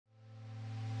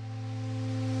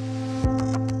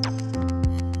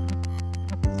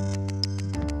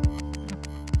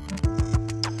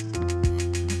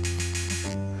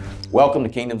Welcome to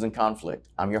Kingdoms in Conflict.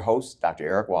 I'm your host, Dr.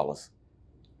 Eric Wallace.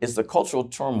 Is the cultural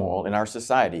turmoil in our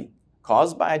society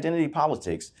caused by identity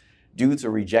politics due to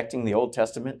rejecting the Old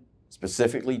Testament,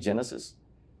 specifically Genesis?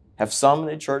 Have some in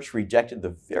the church rejected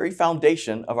the very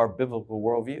foundation of our biblical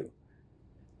worldview?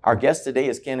 Our guest today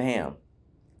is Ken Ham,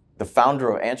 the founder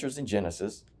of Answers in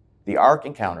Genesis, the Ark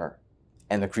Encounter,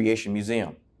 and the Creation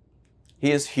Museum.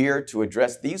 He is here to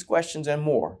address these questions and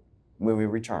more when we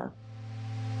return.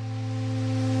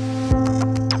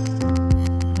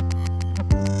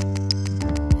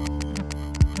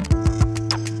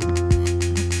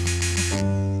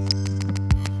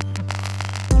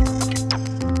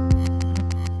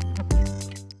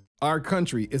 Our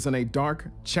country is in a dark,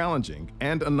 challenging,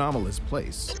 and anomalous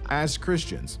place. As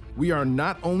Christians, we are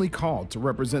not only called to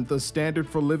represent the standard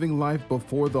for living life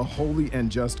before the holy and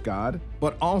just God,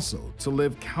 but also to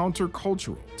live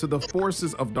countercultural to the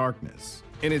forces of darkness.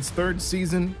 In its third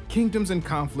season, Kingdoms in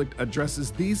Conflict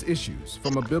addresses these issues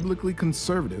from a biblically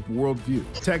conservative worldview.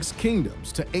 Text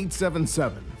Kingdoms to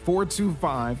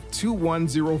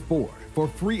 877-425-2104 for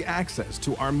free access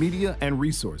to our media and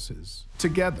resources.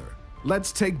 Together,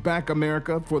 let's take back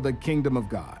America for the kingdom of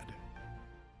God.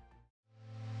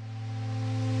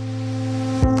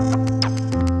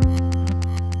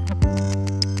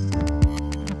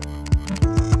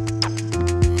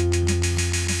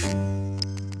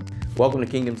 Welcome to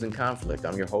Kingdoms in Conflict.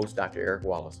 I'm your host, Dr. Eric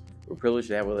Wallace. We're privileged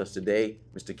to have with us today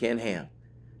Mr. Ken Ham.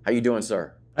 How you doing,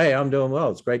 sir? Hey, I'm doing well.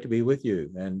 It's great to be with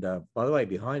you. And by the way,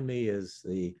 behind me is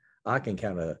the Ark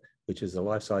Encounter, which is a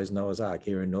life-size Noah's Ark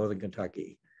here in Northern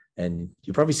Kentucky. And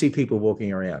you probably see people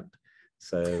walking around.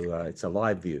 So it's a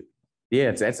live view. Yeah,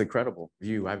 that's an incredible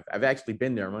view. I've actually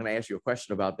been there. I'm going to ask you a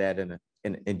question about that in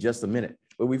just a minute.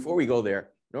 But before we go there,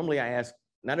 normally I ask,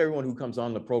 not everyone who comes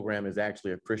on the program is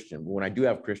actually a Christian. But when I do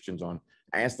have Christians on,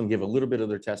 I ask them to give a little bit of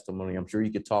their testimony. I'm sure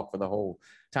you could talk for the whole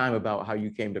time about how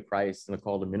you came to Christ and the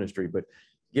call to ministry. But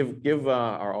give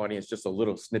our audience just a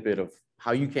little snippet of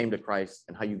how you came to Christ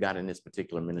and how you got in this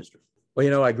particular ministry. Well,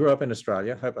 you know, I grew up in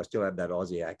Australia. I hope I still have that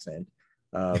Aussie accent.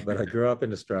 But I grew up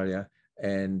in Australia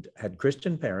and had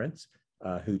Christian parents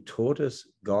who taught us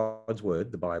God's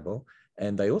word, the Bible.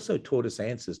 And they also taught us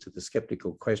answers to the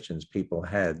skeptical questions people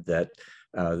had that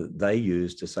they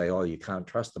used to say, oh, you can't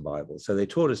trust the Bible. So they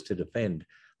taught us to defend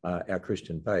our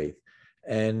Christian faith.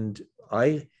 And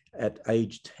I, at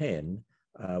age 10,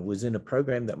 was in a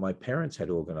program that my parents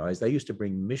had organized. They used to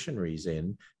bring missionaries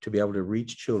in to be able to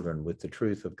reach children with the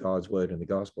truth of God's word and the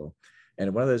gospel. And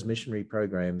in one of those missionary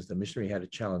programs, the missionary had a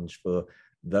challenge for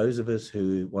those of us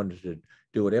who wanted to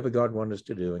do whatever God wanted us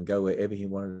to do and go wherever he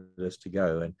wanted us to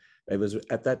go. And it was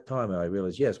at that time I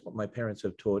realized, yes, what my parents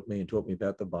have taught me and taught me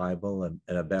about the Bible and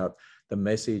about the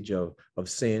message of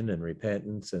sin and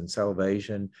repentance and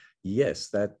salvation. Yes,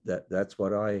 that's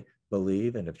what I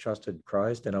believe and have trusted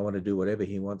Christ, and I want to do whatever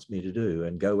he wants me to do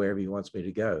and go wherever he wants me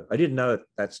to go. I didn't know at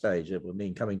that stage it would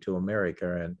mean coming to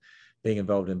America and being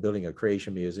involved in building a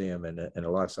creation museum and a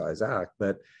life-size ark.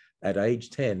 But at age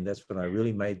 10, that's when I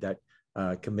really made that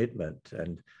commitment.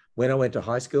 And when I went to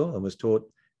high school and was taught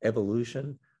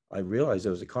evolution, I realized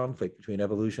there was a conflict between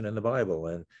evolution and the Bible.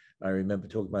 And I remember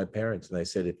talking to my parents and they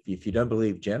said, if you don't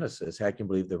believe Genesis, how can you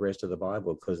believe the rest of the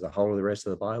Bible? Because the whole of the rest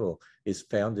of the Bible is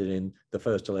founded in the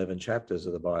first 11 chapters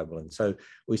of the Bible. And so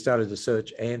we started to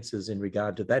search answers in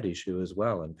regard to that issue as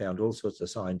well and found all sorts of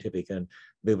scientific and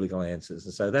biblical answers.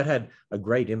 And so that had a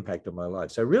great impact on my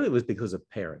life. So really it was because of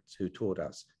parents who taught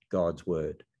us God's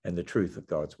word and the truth of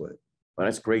God's word. Well,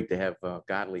 that's great to have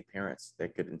godly parents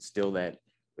that could instill that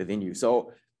within you.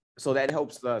 So that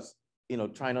helps us,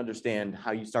 try and understand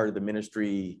how you started the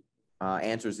ministry,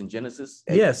 Answers in Genesis.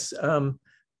 Yes,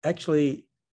 actually,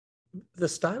 the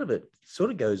start of it sort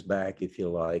of goes back, if you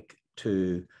like,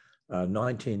 to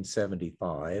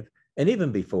 1975, and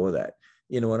even before that.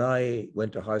 When I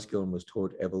went to high school and was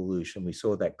taught evolution, we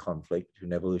saw that conflict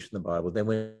between evolution and the Bible. Then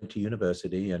went to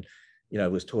university and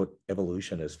was taught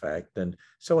evolution as fact. And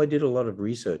so I did a lot of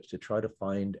research to try to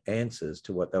find answers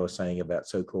to what they were saying about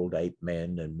so-called ape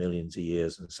men and millions of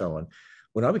years and so on.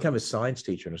 When I became a science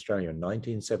teacher in Australia in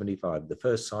 1975, the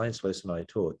first science lesson I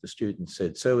taught, the students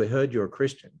said, so we heard you're a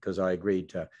Christian, because I agreed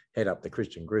to head up the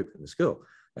Christian group in the school.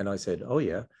 And I said, oh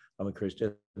yeah, I'm a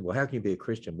Christian. Well, how can you be a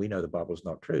Christian? We know the Bible's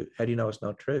not true. How do you know it's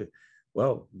not true?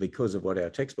 Well, because of what our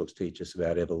textbooks teach us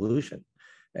about evolution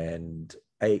and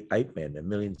ape men and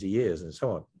millions of years and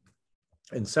so on.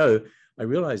 And so I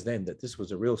realized then that this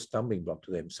was a real stumbling block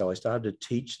to them. So I started to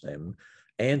teach them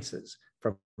answers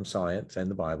from science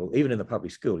and the Bible. Even in the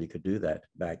public school, you could do that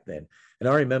back then. And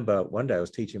I remember one day I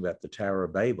was teaching about the Tower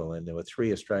of Babel, and there were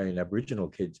 3 Australian Aboriginal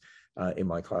kids in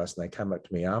my class, and they came up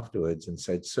to me afterwards and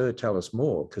said, "Sir, tell us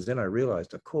more." Because then I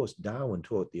realized, of course, Darwin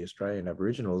taught the Australian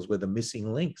Aboriginals were the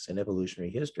missing links in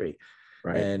evolutionary history.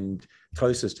 Right. And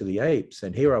closest to the apes.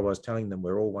 And here I was telling them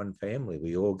we're all one family.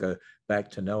 We all go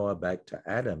back to Noah, back to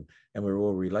Adam, and we're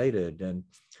all related. And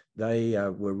they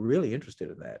were really interested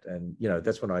in that. And, you know,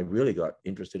 that's when I really got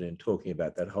interested in talking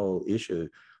about that whole issue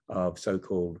of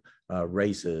so-called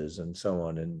races and so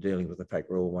on, and dealing with the fact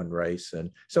we're all one race.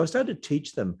 And so I started to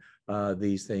teach them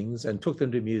these things and took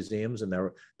them to museums, and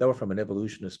they were from an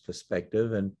evolutionist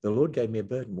perspective. And the Lord gave me a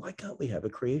burden. Why can't we have a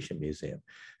creation museum?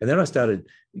 And then I started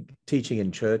teaching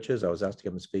in churches. I was asked to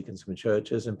come and speak in some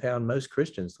churches, and found most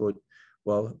Christians thought,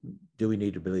 well, do we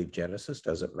need to believe Genesis?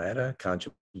 Does it matter? Can't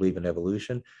you believe in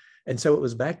evolution? And so it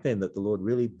was back then that the Lord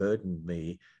really burdened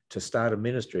me to start a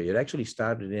ministry. It actually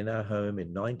started in our home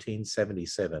in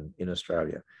 1977 in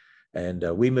Australia. And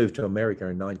we moved to America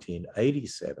in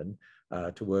 1987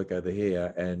 to work over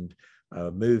here, and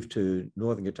moved to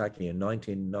Northern Kentucky in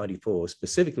 1994,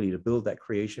 specifically to build that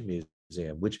creation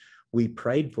museum, which we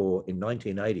prayed for in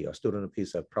 1980. I stood on a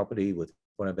piece of property with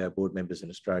one of our board members in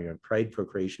Australia and prayed for a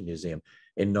creation museum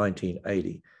in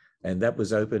 1980. And that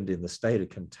was opened in the state of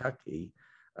Kentucky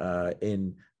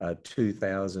in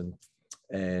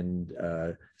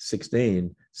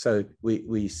 2016. So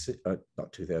we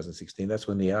not 2016, that's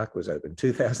when the Ark was open.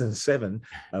 2007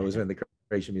 was when the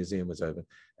Creation Museum was open.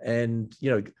 And,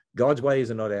 you know, God's ways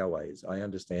are not our ways. I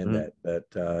understand that, but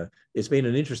it's been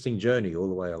an interesting journey all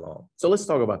the way along. So let's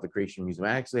talk about the Creation Museum.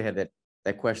 I actually had that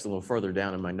question a little further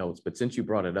down in my notes, but since you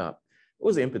brought it up, what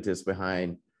was the impetus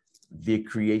behind the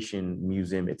Creation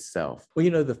Museum itself? Well,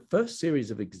 you know, the first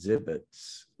series of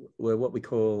exhibits were what we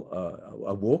call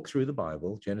a walk through the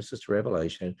Bible, Genesis to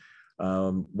Revelation,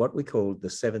 what we call the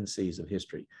 7 C's of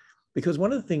history. Because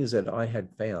one of the things that I had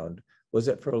found was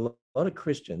that for a lot of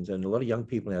Christians and a lot of young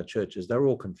people in our churches, they're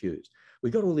all confused. We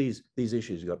got all these issues.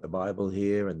 We've got the Bible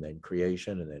here, and then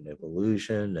creation, and then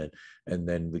evolution, and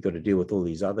then we got to deal with all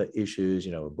these other issues,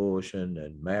 you know, abortion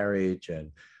and marriage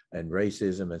and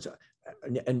racism, and so.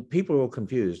 And people are all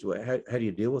confused. How do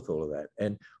you deal with all of that?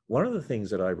 And one of the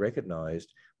things that I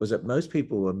recognized was that most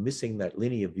people were missing that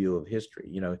linear view of history,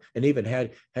 you know, and even how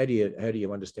do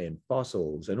you understand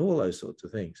fossils and all those sorts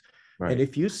of things. Right. And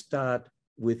if you start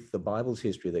with the Bible's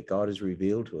history that God has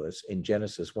revealed to us in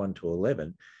Genesis 1 to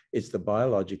 11, it's the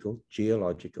biological,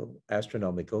 geological,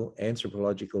 astronomical,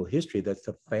 anthropological history that's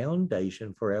the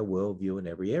foundation for our worldview in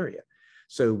every area.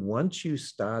 So once you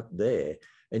start there,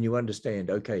 and you understand,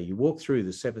 okay, you walk through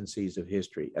the 7 C's of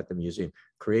history at the museum: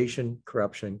 creation,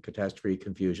 corruption, catastrophe,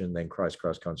 confusion, then Christ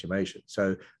cross consummation.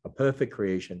 So a perfect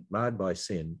creation marred by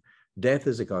sin, death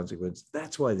is a consequence.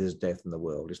 That's why there's death in the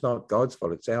world. It's not God's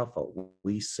fault, it's our fault.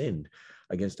 We sinned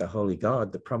against a holy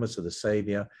God, the promise of the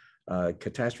Savior.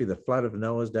 Catastrophe, the flood of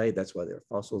Noah's day, that's why there are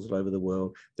fossils all over the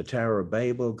world. The Tower of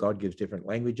Babel, God gives different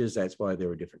languages, that's why there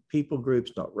are different people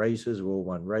groups, not races. We're all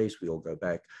one race, we all go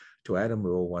back to Adam,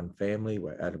 we're all one family,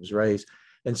 we're Adam's race.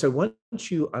 And so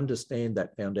once you understand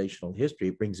that foundational history,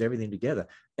 it brings everything together.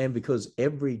 And because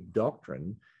every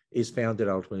doctrine is founded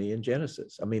ultimately in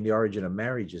Genesis. I mean, the origin of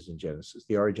marriage is in Genesis,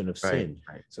 the origin of sin.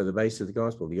 Right. So the base of the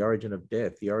gospel, the origin of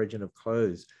death, the origin of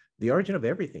clothes, the origin of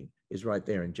everything is right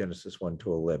there in Genesis 1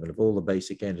 to 11, of all the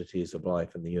basic entities of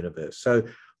life in the universe. So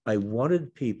I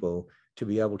wanted people to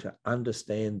be able to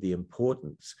understand the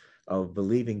importance of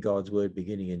believing God's word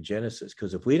beginning in Genesis,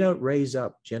 because if we don't raise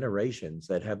up generations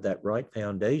that have that right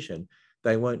foundation,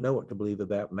 they won't know what to believe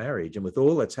about marriage. And with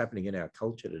all that's happening in our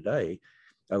culture today,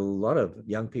 a lot of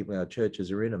young people in our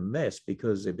churches are in a mess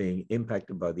because they're being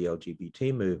impacted by the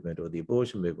LGBT movement or the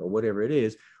abortion movement or whatever it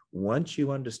is. Once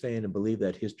you understand and believe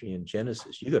that history in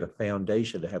Genesis, you got a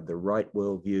foundation to have the right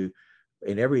worldview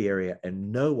in every area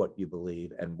and know what you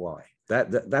believe and why.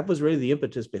 That was really the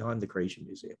impetus behind the Creation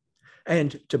Museum.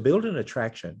 And to build an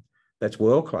attraction that's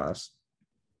world-class,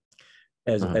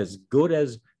 as good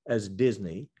as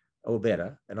Disney or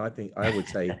better, and I think I would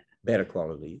say better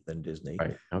quality than Disney.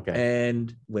 Right. Okay.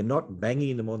 And we're not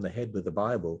banging them on the head with the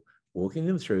Bible, walking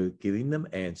them through, giving them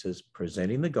answers,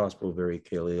 presenting the gospel very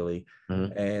clearly,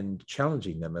 and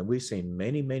challenging them. And we've seen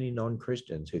many, many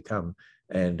non-Christians who come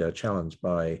and are challenged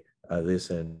by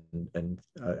this and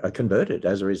are converted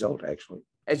as a result, actually.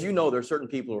 As you know, there are certain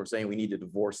people who are saying we need to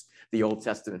divorce the Old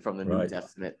Testament from the New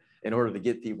Testament in order to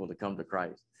get people to come to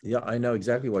Christ. Yeah, I know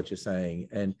exactly what you're saying.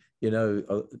 And, you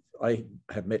know, I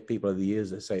have met people over the years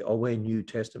that say, oh, we're New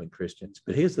Testament Christians.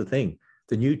 But here's the thing.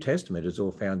 The New Testament is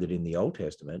all founded in the Old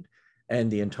Testament. And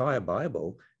the entire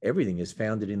Bible, everything is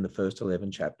founded in the first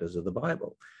 11 chapters of the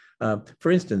Bible.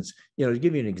 For instance, to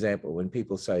give you an example, when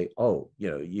people say, oh,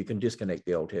 you can disconnect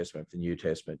the Old Testament from the New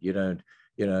Testament, you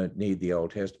don't need the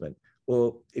Old Testament.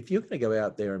 Well, if you're going to go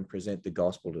out there and present the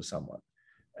gospel to someone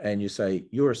and you say,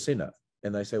 you're a sinner,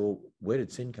 and they say, well, where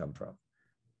did sin come from?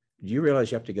 Do you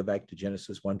realize you have to go back to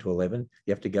Genesis 1 to 11?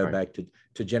 You have to go back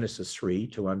to Genesis 3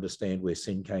 to understand where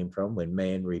sin came from, when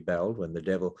man rebelled, when the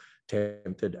devil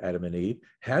tempted Adam and Eve.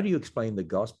 How do you explain the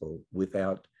gospel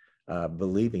without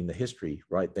believing the history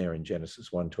right there in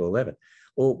Genesis 1 to 11?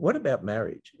 Or what about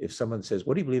marriage? If someone says,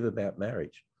 what do you believe about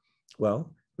marriage?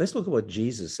 Well, let's look at what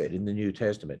Jesus said in the New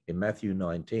Testament in Matthew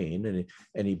 19.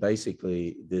 And he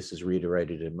basically, this is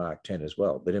reiterated in Mark 10 as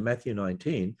well. But in Matthew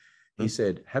 19, he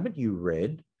said, haven't you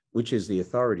read, which is the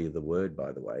authority of the word,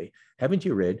 by the way, haven't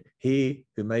you read, he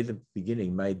who made the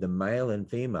beginning made the male and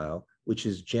female, which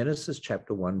is Genesis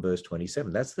chapter 1, verse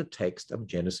 27. That's the text of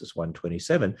Genesis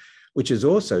 1:27, which is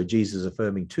also Jesus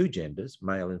affirming two genders,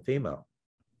 male and female.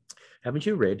 Haven't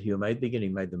you read, he who made the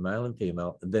beginning made the male and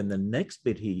female? And then the next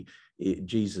bit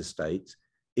Jesus states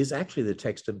is actually the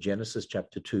text of Genesis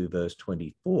chapter 2, verse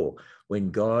 24,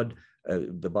 when God,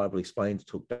 the Bible explains,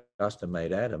 took dust and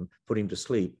made Adam, put him to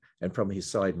sleep, and from his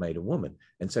side made a woman.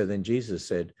 And so then Jesus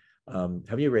said,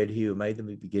 have you read, he who made them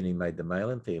in the beginning made the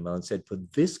male and female, and said, for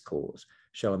this cause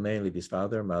shall a man leave his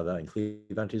father and mother and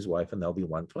cleave unto his wife, and they'll be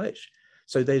one flesh.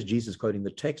 So there's Jesus quoting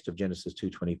the text of Genesis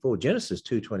 2:24. Genesis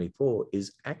 2:24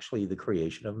 is actually the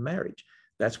creation of marriage.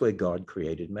 That's where God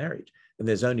created marriage. And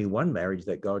there's only one marriage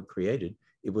that God created.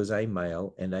 It was a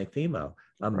male and a female,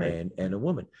 a man and a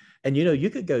woman. And, you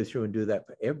could go through and do that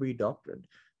for every doctrine,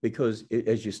 because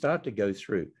as you start to go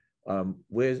through,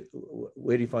 where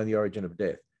do you find the origin of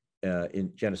death?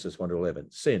 In Genesis 1 to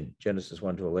 11, sin, Genesis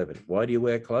 1 to 11. Why do you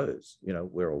wear clothes?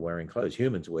 We're all wearing clothes.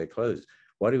 Humans wear clothes.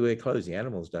 Why do we wear clothes? The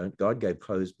animals don't. God gave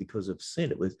clothes because of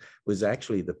sin. It was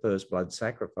actually the first blood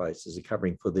sacrifice as a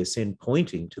covering for their sin,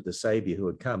 pointing to the Savior who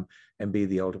would come and be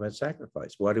the ultimate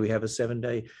sacrifice. Why do we have a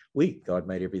 7-day week? God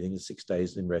made everything in 6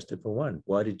 days and rested for one.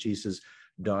 Why did Jesus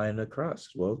die on the cross?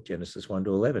 Well, Genesis 1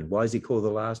 to 11. Why is he called the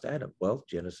last Adam? Well,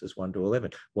 Genesis 1 to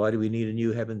 11. Why do we need a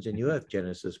new heavens and new earth?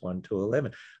 Genesis 1 to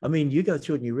 11. I mean, you go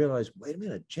through it and you realize, wait a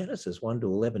minute, Genesis 1 to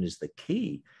 11 is the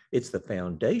key. It's the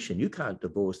foundation. You can't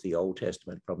divorce the Old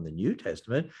Testament from the New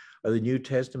Testament. Or the New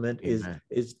Testament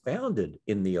is founded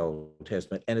in the Old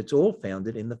Testament, and it's all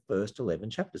founded in the first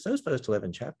 11 chapters. Those first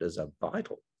 11 chapters are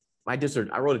vital. I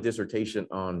wrote a dissertation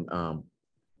on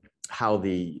how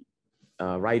the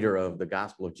writer of the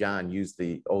Gospel of John used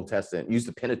the Old Testament, used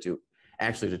the Pentateuch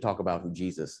actually to talk about who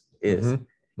Jesus is.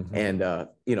 And,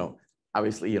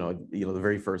 obviously, the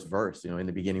very first verse, in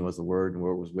the beginning was the Word, and the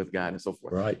Word was with God, and so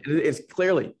forth. Right. And it's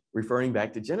clearly referring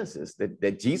back to Genesis,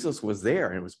 that Jesus was there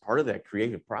and it was part of that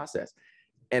creative process.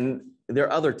 And there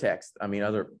are other texts,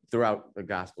 throughout the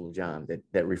Gospel of John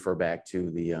that refer back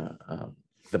to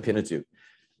the Pentateuch,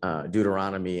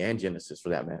 Deuteronomy and Genesis for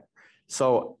that matter.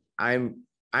 So I'm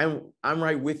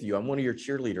right with you. I'm one of your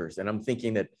cheerleaders, and I'm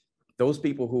thinking that those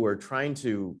people who are trying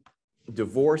to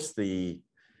divorce the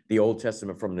Old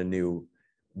Testament from the New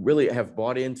really have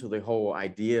bought into the whole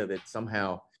idea that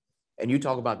somehow, and you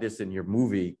talk about this in your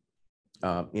movie,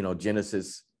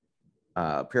 Genesis,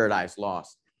 Paradise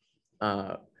Lost,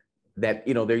 that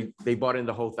they bought into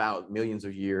the whole millions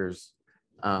of years,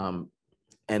 and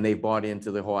they bought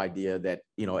into the whole idea that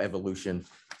evolution.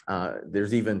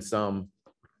 There's even some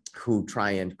who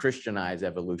try and Christianize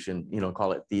evolution,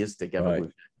 call it theistic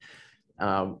evolution.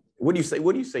 Right. What do you say?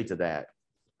 What do you say to that?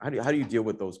 How do you deal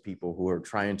with those people who are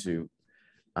trying to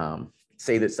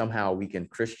say that somehow we can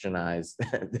Christianize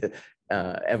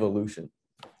evolution?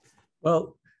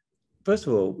 Well, first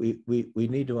of all, we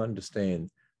need to understand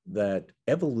that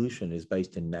evolution is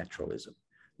based in naturalism.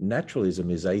 Naturalism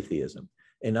is atheism.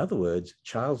 In other words,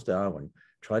 Charles Darwin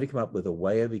tried to come up with a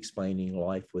way of explaining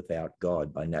life without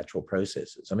God by natural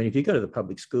processes. I mean, if you go to the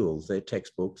public schools, their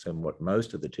textbooks and what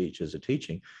most of the teachers are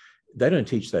teaching, they don't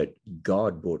teach that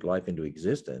God brought life into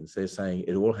existence. They're saying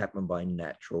it all happened by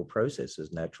natural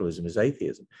processes. Naturalism is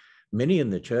atheism. Many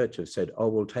in the church have said, oh,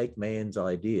 we'll take man's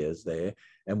ideas there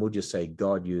and we'll just say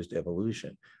God used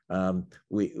evolution.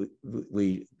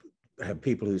 We have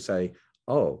people who say,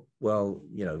 oh, well,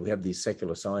 we have these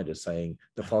secular scientists saying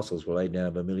the fossils were laid down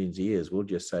over millions of years. We'll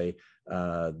just say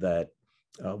that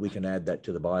we can add that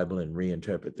to the Bible and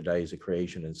reinterpret the days of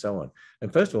creation and so on.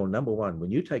 And first of all, number one,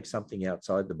 when you take something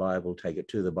outside the Bible, take it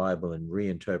to the Bible and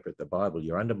reinterpret the Bible,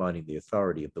 you're undermining the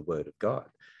authority of the Word of God.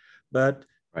 But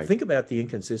think about the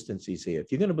inconsistencies here.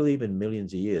 If you're going to believe in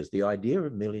millions of years, the idea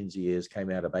of millions of years came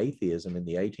out of atheism in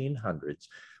the 1800s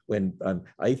when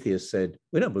atheists said,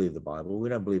 we don't believe the Bible, we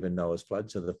don't believe in Noah's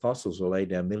flood, so the fossils were laid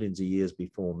down millions of years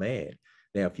before man.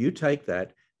 Now, if you take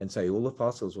that and say all the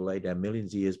fossils were laid down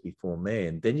millions of years before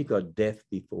man, then you've got death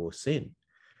before sin.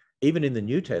 Even in the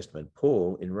New Testament,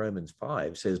 Paul in Romans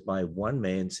 5 says, by one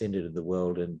man sin entered the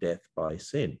world and death by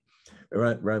sin.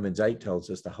 Romans 8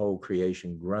 tells us the whole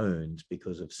creation groans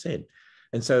because of sin.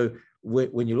 And so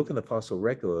when you look in the fossil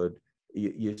record,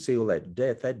 you see all that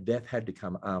death had to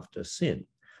come after sin.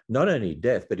 Not only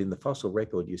death, but in the fossil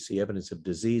record, you see evidence of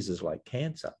diseases like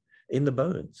cancer in the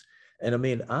bones. And I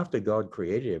mean, after God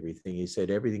created everything, he said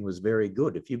everything was very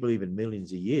good. If you believe in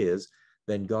millions of years,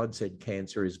 then God said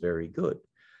cancer is very good.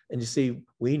 And you see,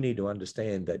 we need to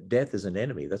understand that death is an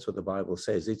enemy. That's what the Bible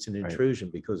says. It's an intrusion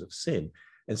because of sin.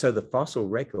 And so the fossil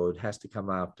record has to come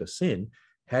after sin.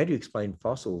 How do you explain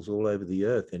fossils all over the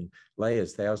earth in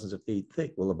layers thousands of feet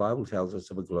thick? Well, the Bible tells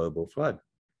us of a global flood.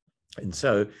 And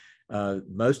so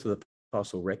most of the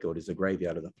fossil record is the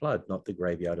graveyard of the flood, not the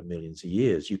graveyard of millions of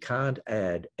years. You can't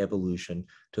add evolution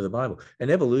to the Bible.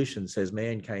 And evolution says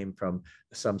man came from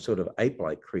some sort of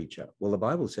ape-like creature. Well, the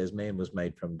Bible says man was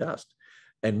made from dust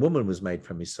and woman was made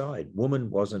from his side. Woman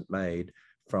wasn't made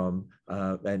from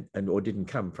or didn't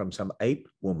come from some ape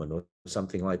woman or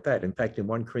something like that. In fact, in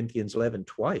 1 Corinthians 11,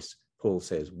 twice, Paul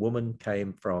says, woman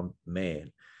came from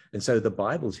man. And so the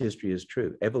Bible's history is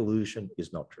true. Evolution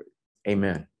is not true.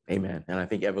 Amen. Amen. And I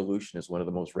think evolution is one of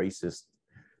the most racist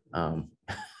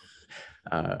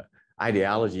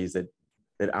ideologies that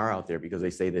are out there, because they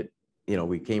say that, you know,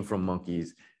 we came from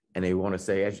monkeys, and they want to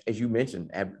say, as you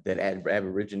mentioned, that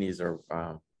Aborigines are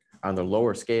on the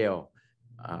lower scale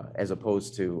as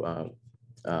opposed to,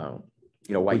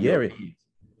 you know, white Europeans.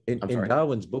 In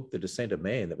Darwin's book, The Descent of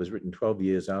Man, that was written 12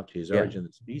 years after his Origin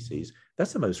of the Species,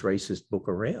 that's the most racist book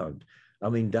around. I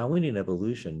mean, Darwinian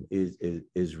evolution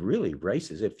is really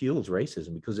racist. It fuels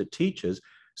racism because it teaches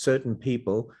certain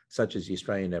people, such as the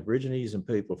Australian Aborigines and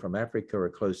people from Africa, are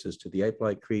closest to the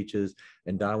ape-like creatures.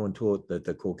 And Darwin taught that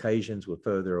the Caucasians were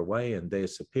further away and they're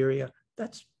superior.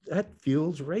 That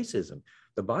fuels racism.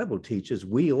 The Bible teaches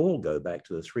we all go back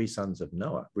to the three sons of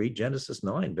Noah. Read Genesis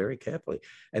 9 very carefully.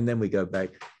 And then we go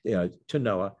back, you know, to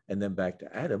Noah and then back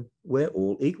to Adam. We're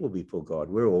all equal before God.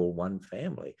 We're all one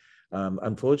family.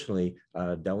 Unfortunately,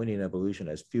 Darwinian evolution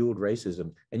has fueled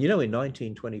racism. And you know, in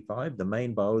 1925, the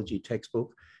main biology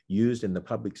textbook used in the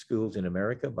public schools in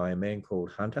America by a man called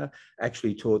Hunter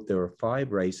actually taught there are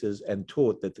 5 races and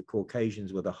taught that the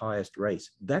Caucasians were the highest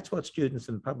race. That's what students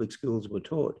in public schools were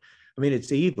taught. I mean,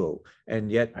 it's evil.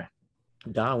 And yet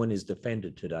Darwin is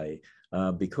defended today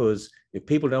because if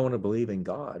people don't want to believe in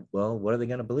God, well, what are they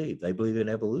going to believe? They believe in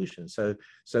evolution. So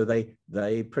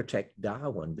they protect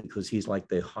Darwin because he's like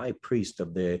the high priest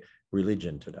of their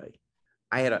religion today.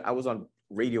 I was on a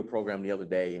radio program the other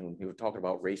day, and we were talking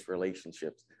about race relations.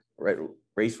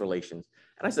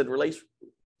 And I said,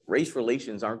 race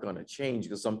relations aren't going to change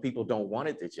because some people don't want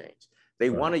it to change. They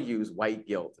want to use white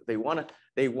guilt. They want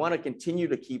to continue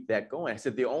to keep that going. I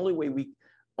said, the only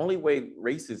way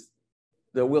races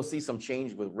that we'll see some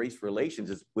change with race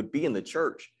relations would be in the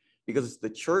church, because it's the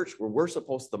church where we're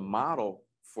supposed to model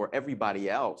for everybody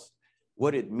else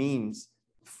what it means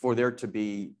for there to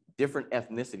be different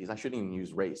ethnicities. I shouldn't even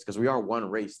use race because we are one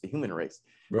race, the human race.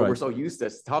 But we're so used to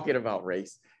talking about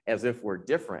race as if we're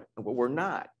different, but we're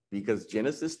not, because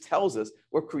Genesis tells us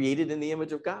we're created in the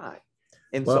image of God.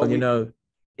 And well, so you know,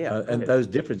 and those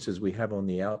differences we have on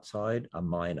the outside are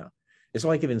minor. It's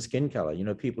like even skin color. You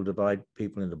know, people divide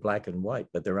people into black and white,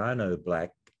 but there are no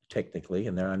black technically,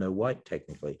 and there are no white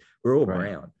technically. We're all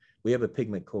brown. We have a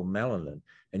pigment called melanin,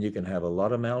 and you can have a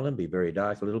lot of melanin, be very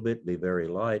dark a little bit, be very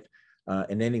light,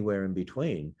 and anywhere in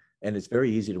between. And it's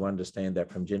very easy to understand that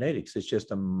from genetics. It's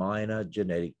just a minor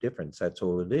genetic difference. That's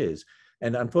all it is.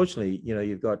 And unfortunately, you know,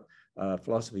 you've got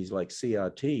philosophies like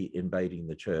CRT invading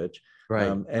the church.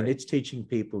 And it's teaching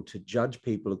people to judge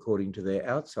people according to their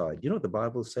outside. You know what the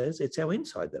Bible says? It's our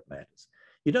inside that matters.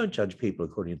 You don't judge people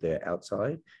according to their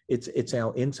outside. It's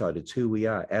our inside. It's who we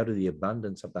are. Out of the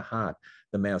abundance of the heart,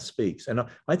 the mouth speaks. And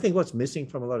I think what's missing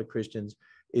from a lot of Christians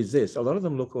is this. A lot of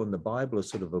them look on the Bible as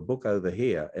sort of a book over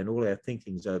here, and all our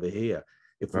thinking's over here.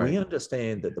 If we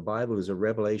understand that the Bible is a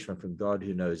revelation from God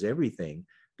who knows everything,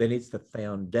 then it's the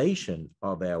foundation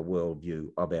of our worldview,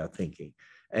 of our thinking.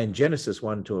 And Genesis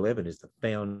 1 to 11 is the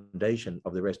foundation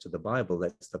of the rest of the Bible.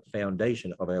 That's the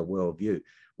foundation of our worldview.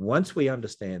 Once we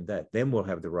understand that, then we'll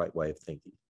have the right way of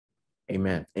thinking.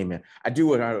 Amen. Amen. I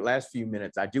do, in our last few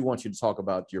minutes, I do want you to talk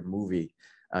about your movie,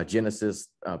 Genesis,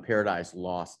 Paradise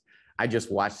Lost. I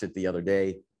just watched it the other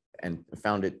day and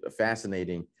found it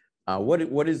fascinating.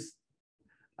 What is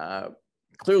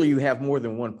clearly you have more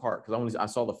than one part, because I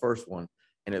saw the first one,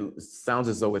 and it sounds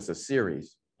as though it's a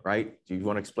series, right? Do you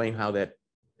want to explain how that,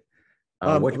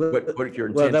 what your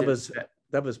intent well, is?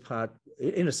 That was part,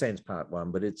 in a sense, part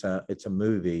one, but it's a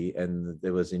movie, and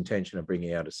there was intention of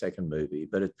bringing out a second movie,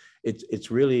 but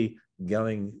it's really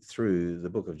going through the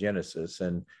book of Genesis,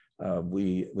 and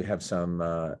we have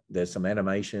there's some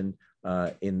animation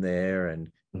in there,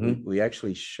 and we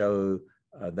actually show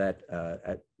that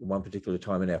at one particular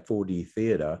time in our 4D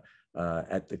theater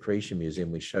at the Creation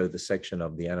Museum. We show the section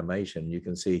of the animation. You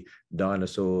can see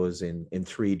dinosaurs in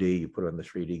 3D. You put on the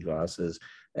 3D glasses,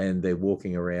 and they're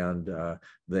walking around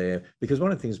there. Because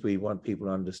one of the things we want people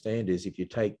to understand is, if you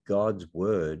take God's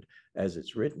word as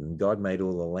it's written, God made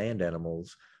all the land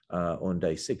animals on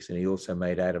day 6, and he also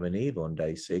made Adam and Eve on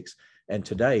day 6. And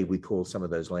today we call some of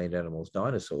those land animals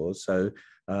dinosaurs. So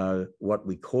what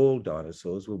we call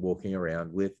dinosaurs, we're walking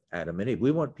around with Adam and Eve.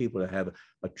 We want people to have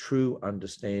a true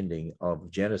understanding of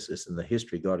Genesis and the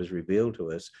history God has revealed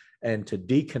to us, and to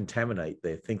decontaminate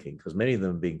their thinking, because many of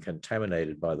them have been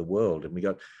contaminated by the world. And we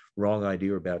got wrong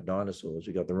idea about dinosaurs.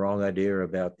 We got the wrong idea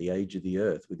about the age of the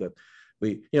earth. A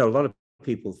lot of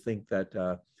people think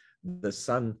that the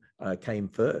sun came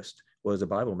first. Whereas the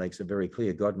Bible makes it very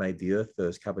clear, God made the earth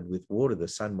first, covered with water. The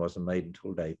sun wasn't made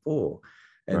until day 4.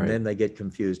 And then they get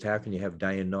confused. How can you have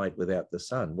day and night without the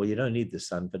sun? Well, you don't need the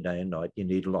sun for day and night. You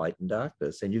need light and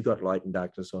darkness. And you've got light and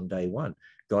darkness on day 1.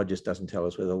 God just doesn't tell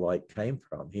us where the light came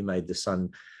from. He made the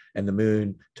sun and the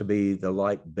moon to be the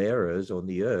light bearers on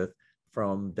the earth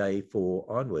from day 4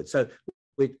 onwards. So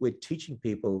we're teaching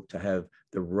people to have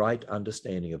the right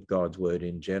understanding of God's word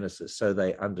in Genesis, so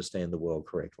they understand the world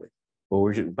correctly. Well,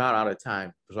 we're about out of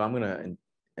time, so I'm going to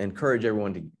encourage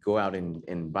everyone to go out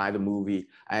and buy the movie.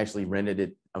 I actually rented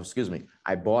it.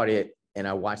 I bought it and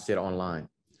I watched it online.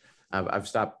 I've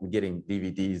stopped getting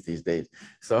DVDs these days,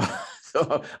 so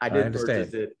I did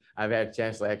purchase it. I've had a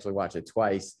chance to actually watch it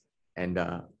twice, and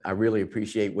I really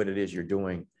appreciate what it is you're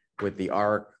doing with the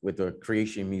Ark, with the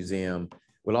Creation Museum,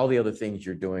 with all the other things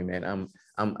you're doing, man.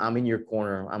 I'm in your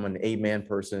corner. I'm an amen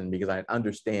person, because I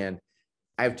understand.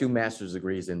 I have 2 master's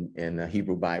degrees in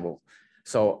Hebrew Bible.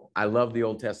 So I love the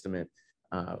Old Testament.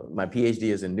 My PhD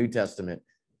is in New Testament.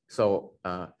 So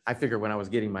I figured when I was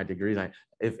getting my degrees,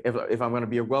 if I'm going to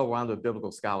be a well-rounded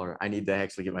biblical scholar, I need to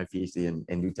actually get my PhD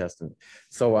in New Testament.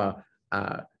 So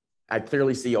I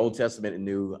clearly see Old Testament and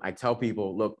New. I tell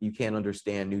people, look, you can't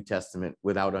understand New Testament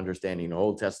without understanding the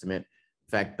Old Testament.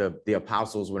 In fact, the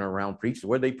apostles went around preaching.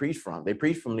 Where did they preach from? They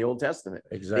preached from the Old Testament.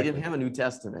 Exactly. They didn't have a New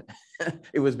Testament.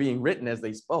 It was being written as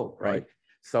they spoke, right?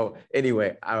 So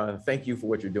anyway, thank you for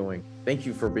what you're doing. Thank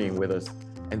you for being with us.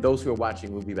 And those who are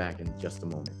watching, we'll be back in just a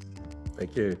moment.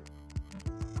 Thank you.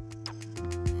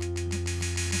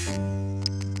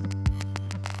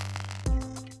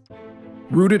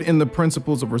 Rooted in the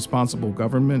principles of responsible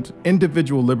government,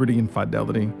 individual liberty and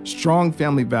fidelity, strong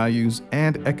family values,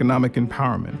 and economic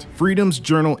empowerment, Freedom's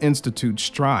Journal Institute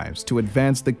strives to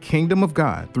advance the kingdom of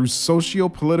God through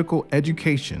socio-political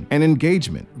education and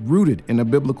engagement rooted in a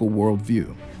biblical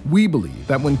worldview. We believe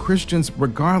that when Christians,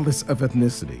 regardless of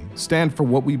ethnicity, stand for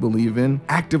what we believe in,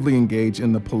 actively engage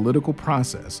in the political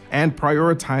process, and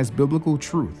prioritize biblical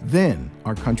truth, then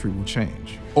our country will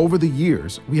change. Over the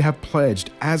years, we have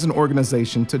pledged as an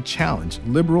organization to challenge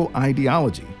liberal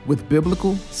ideology with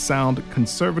biblical, sound,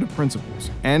 conservative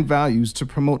principles and values to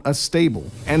promote a stable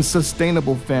and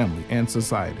sustainable family and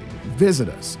society. Visit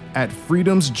us at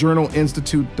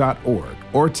freedomsjournalinstitute.org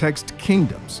or text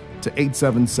KINGDOMS to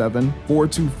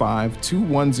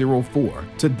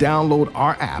 877-425-2104 to download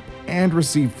our app and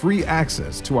receive free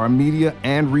access to our media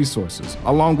and resources,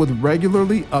 along with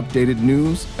regularly updated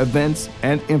news, events,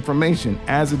 and information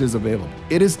as it is available.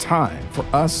 It is time for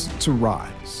us to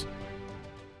rise.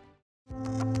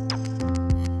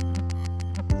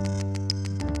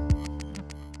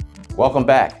 Welcome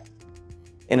back.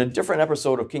 In a different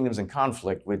episode of Kingdoms in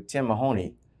Conflict with Tim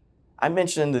Mahoney, I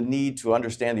mentioned the need to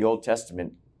understand the Old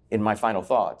Testament in my final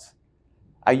thoughts.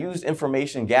 I used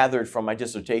information gathered from my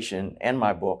dissertation and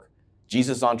my book,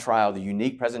 Jesus on Trial, the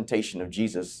unique presentation of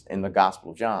Jesus in the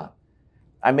Gospel of John.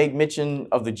 I made mention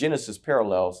of the Genesis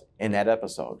parallels in that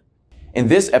episode. In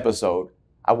this episode,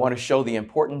 I want to show the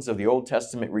importance of the Old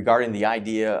Testament regarding the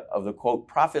idea of the, quote,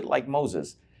 prophet like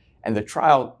Moses and the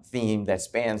trial theme that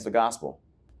spans the gospel.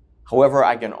 However,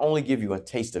 I can only give you a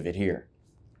taste of it here.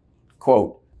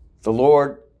 Quote, the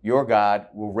Lord, your God,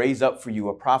 will raise up for you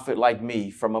a prophet like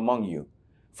me from among you,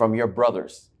 from your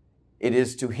brothers. It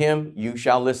is to him you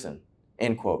shall listen,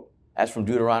 end quote. That's from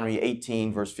Deuteronomy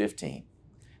 18, verse 15.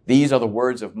 These are the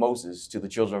words of Moses to the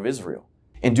children of Israel.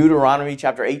 In Deuteronomy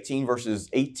chapter 18, verses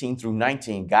 18 through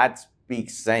 19, God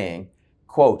speaks, saying,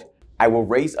 quote, I will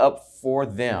raise up for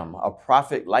them a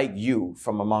prophet like you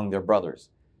from among their brothers,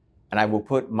 and I will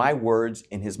put my words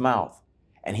in his mouth,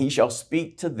 and he shall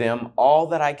speak to them all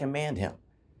that I command him.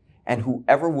 And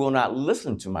whoever will not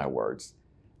listen to my words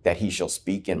that he shall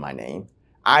speak in my name,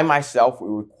 I myself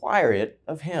will require it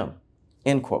of him.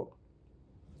 End quote.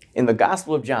 In the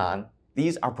Gospel of John,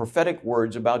 these are prophetic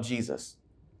words about Jesus.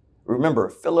 Remember,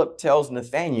 Philip tells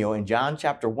Nathanael in John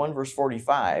chapter 1, verse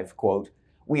 45, quote,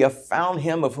 we have found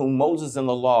him of whom Moses in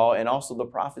the law and also the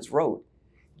prophets wrote,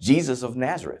 Jesus of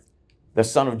Nazareth, the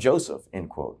son of Joseph, end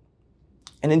quote.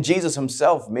 And then Jesus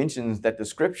himself mentions that the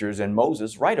scriptures and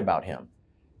Moses write about him.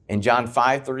 In John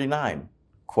 5:39,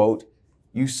 quote,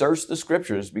 you search the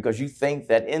scriptures because you think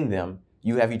that in them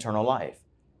you have eternal life,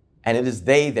 and it is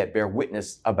they that bear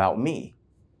witness about me.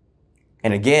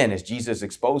 And again, as Jesus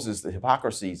exposes the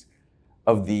hypocrisies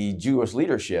of the Jewish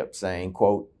leadership, saying,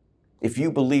 quote, if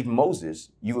you believed Moses,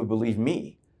 you would believe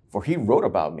me, for he wrote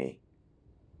about me.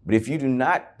 But if you do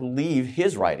not believe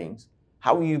his writings,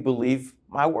 how will you believe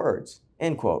my words?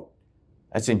 End quote.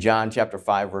 That's in John chapter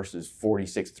 5, verses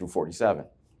 46 through 47.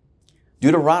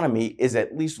 Deuteronomy is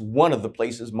at least one of the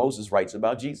places Moses writes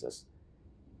about Jesus.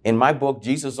 In my book,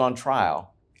 Jesus on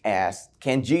Trial, asked,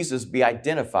 can Jesus be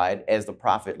identified as the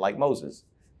prophet like Moses?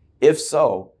 If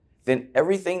so, then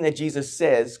everything that Jesus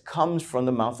says comes from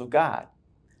the mouth of God.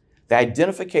 The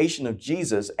identification of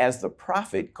Jesus as the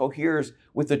prophet coheres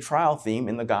with the trial theme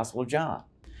in the Gospel of John.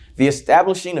 The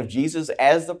establishing of Jesus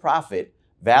as the prophet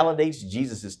validates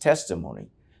Jesus' testimony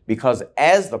because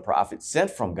as the prophet sent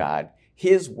from God,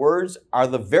 his words are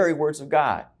the very words of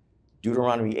God.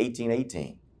 Deuteronomy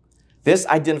 18:18. This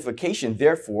identification,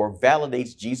 therefore,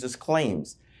 validates Jesus'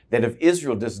 claims that if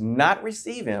Israel does not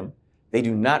receive him, they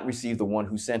do not receive the one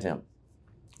who sent him.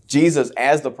 Jesus,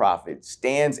 as the prophet,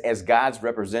 stands as God's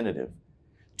representative.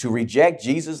 To reject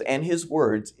Jesus and his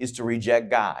words is to reject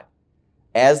God.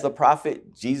 As the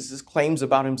prophet, Jesus claims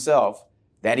about himself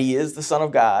that he is the Son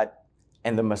of God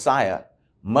and the Messiah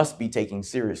must be taken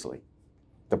seriously.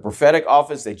 The prophetic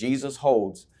office that Jesus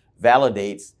holds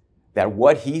validates that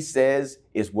what he says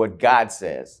is what God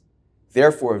says.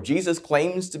 Therefore, if Jesus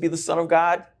claims to be the Son of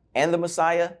God and the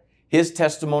Messiah, his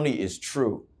testimony is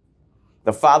true.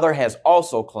 The Father has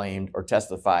also claimed or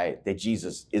testified that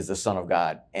Jesus is the Son of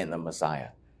God and the Messiah.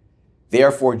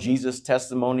 Therefore, Jesus'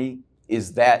 testimony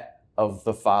is that of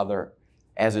the Father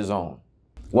as his own.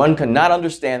 One cannot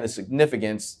understand the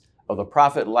significance of the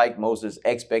prophet like Moses'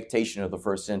 expectation of the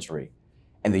first century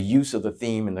and the use of the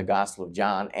theme in the Gospel of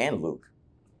John and Luke.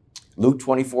 Luke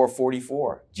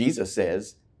 24:44, Jesus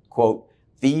says, quote,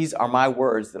 these are my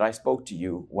words that I spoke to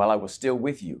you while I was still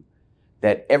with you,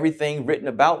 that everything written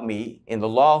about me in the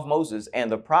law of Moses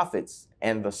and the prophets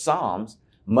and the Psalms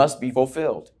must be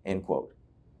fulfilled, end quote.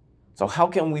 So how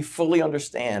can we fully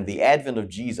understand the advent of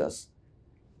Jesus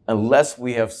unless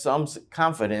we have some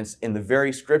confidence in the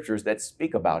very scriptures that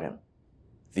speak about him,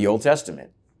 the Old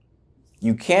Testament?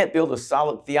 You can't build a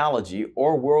solid theology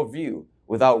or worldview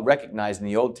without recognizing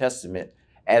the Old Testament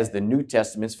as the New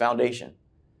Testament's foundation.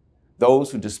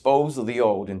 Those who dispose of the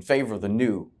old in favor of the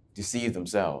new deceive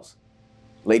themselves.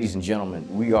 Ladies and gentlemen,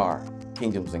 we are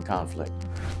Kingdoms in Conflict.